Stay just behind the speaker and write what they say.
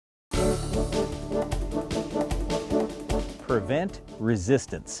prevent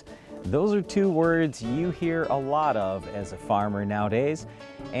resistance. Those are two words you hear a lot of as a farmer nowadays.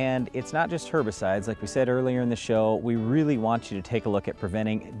 And it's not just herbicides. Like we said earlier in the show, we really want you to take a look at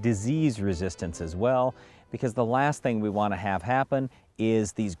preventing disease resistance as well, because the last thing we want to have happen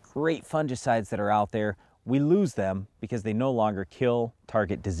is these great fungicides that are out there, we lose them because they no longer kill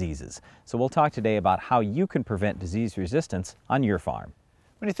target diseases. So we'll talk today about how you can prevent disease resistance on your farm.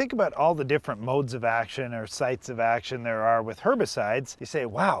 When you think about all the different modes of action or sites of action there are with herbicides, you say,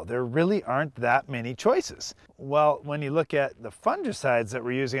 wow, there really aren't that many choices. Well, when you look at the fungicides that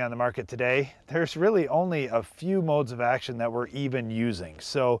we're using on the market today, there's really only a few modes of action that we're even using.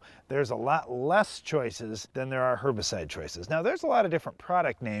 So there's a lot less choices than there are herbicide choices. Now, there's a lot of different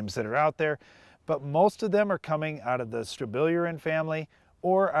product names that are out there, but most of them are coming out of the strobilurin family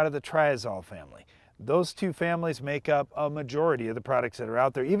or out of the triazole family. Those two families make up a majority of the products that are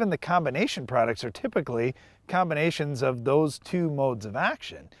out there. Even the combination products are typically combinations of those two modes of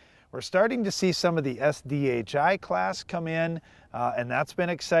action. We're starting to see some of the SDHI class come in, and that's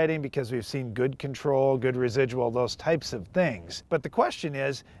been exciting because we've seen good control, good residual, those types of things. But the question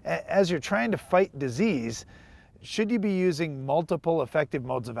is, as you're trying to fight disease, should you be using multiple effective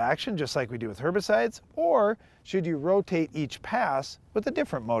modes of action, just like we do with herbicides, or should you rotate each pass with a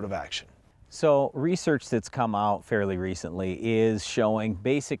different mode of action? So research that's come out fairly recently is showing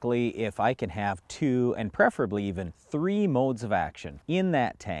basically if I can have 2 and preferably even 3 modes of action in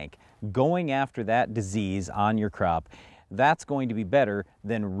that tank going after that disease on your crop, that's going to be better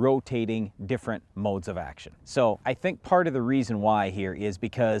than rotating different modes of action. So I think part of the reason why here is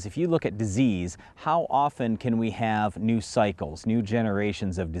because if you look at disease, how often can we have new cycles, new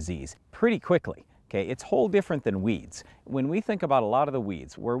generations of disease? Pretty quickly. Okay, it's whole different than weeds. When we think about a lot of the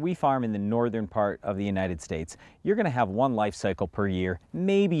weeds, where we farm in the northern part of the United States, you're going to have 1 life cycle per year,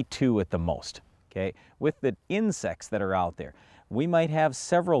 maybe 2 at the most. Okay, with the insects that are out there, we might have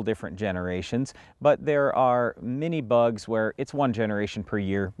several different generations, but there are many bugs where it's 1 generation per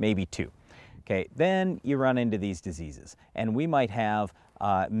year, maybe 2. Okay, then you run into these diseases, and we might have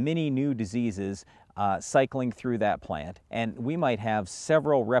many new diseases cycling through that plant, and we might have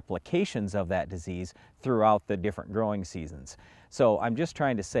several replications of that disease throughout the different growing seasons. So I'm just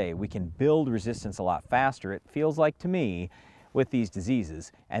trying to say we can build resistance a lot faster, it feels like to me, with these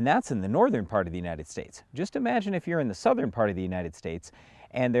diseases, and that's in the northern part of the United States. Just imagine if you're in the southern part of the United States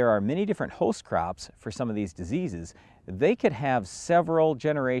and there are many different host crops for some of these diseases, they could have several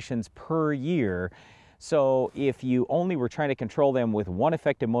generations per year. So if you only were trying to control them with 1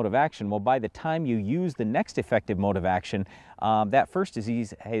 effective mode of action, well, by the time you use the next effective mode of action, that first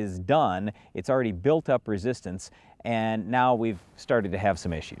disease is done, it's already built up resistance, and now we've started to have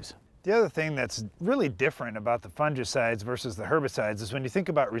some issues. The other thing that's really different about the fungicides versus the herbicides is when you think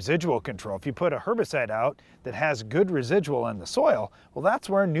about residual control. If you put a herbicide out that has good residual in the soil, well, that's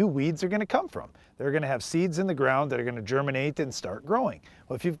where new weeds are going to come from. They're going to have seeds in the ground that are going to germinate and start growing.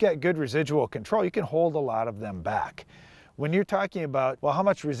 Well, if you've got good residual control, you can hold a lot of them back. When you're talking about, well, how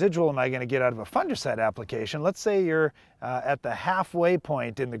much residual am I going to get out of a fungicide application? Let's say you're at the halfway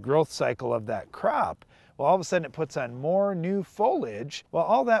point in the growth cycle of that crop. Well, all of a sudden it puts on more new foliage. Well,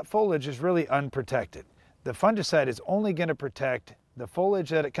 all that foliage is really unprotected. The fungicide is only going to protect the foliage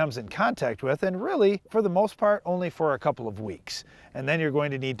that it comes in contact with, and really, for the most part, only for a couple of weeks. And then you're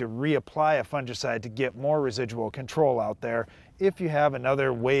going to need to reapply a fungicide to get more residual control out there if you have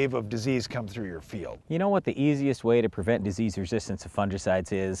another wave of disease come through your field. You know what the easiest way to prevent disease resistance of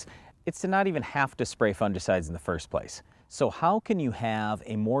fungicides is? It's to not even have to spray fungicides in the first place. So how can you have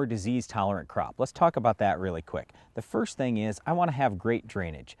a more disease-tolerant crop? Let's talk about that really quick. The first thing is I want to have great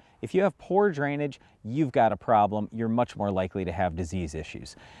drainage. If you have poor drainage, you've got a problem. You're much more likely to have disease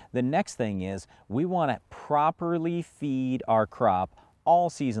issues. The next thing is we want to properly feed our crop all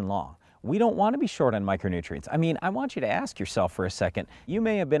season long. We don't want to be short on micronutrients. I mean, I want you to ask yourself for a second, you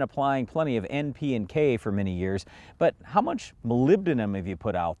may have been applying plenty of N, P, and K for many years, but how much molybdenum have you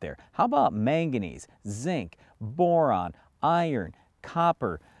put out there? How about manganese, zinc, boron, iron,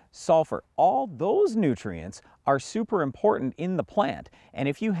 copper, sulfur? All those nutrients are super important in the plant. And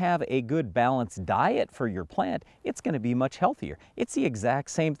if you have a good balanced diet for your plant, it's going to be much healthier. It's the exact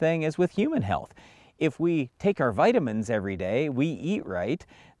same thing as with human health. If we take our vitamins every day, we eat right,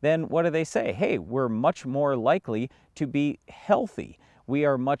 then what do they say? Hey, we're much more likely to be healthy. We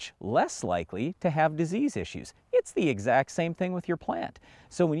are much less likely to have disease issues. It's the exact same thing with your plant.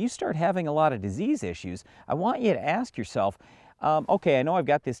 So when you start having a lot of disease issues, I want you to ask yourself, okay, I know I've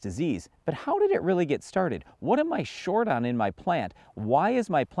got this disease, but how did it really get started? What am I short on in my plant? Why is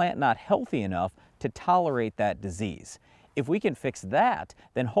my plant not healthy enough to tolerate that disease? If we can fix that,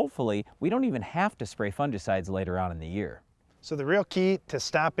 then hopefully we don't even have to spray fungicides later on in the year. So the real key to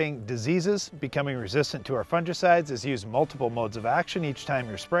stopping diseases becoming resistant to our fungicides is use multiple modes of action each time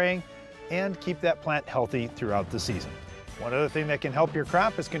you're spraying and keep that plant healthy throughout the season. One other thing that can help your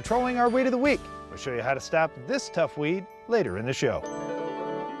crop is controlling our weed of the week. We'll show you how to stop this tough weed later in the show.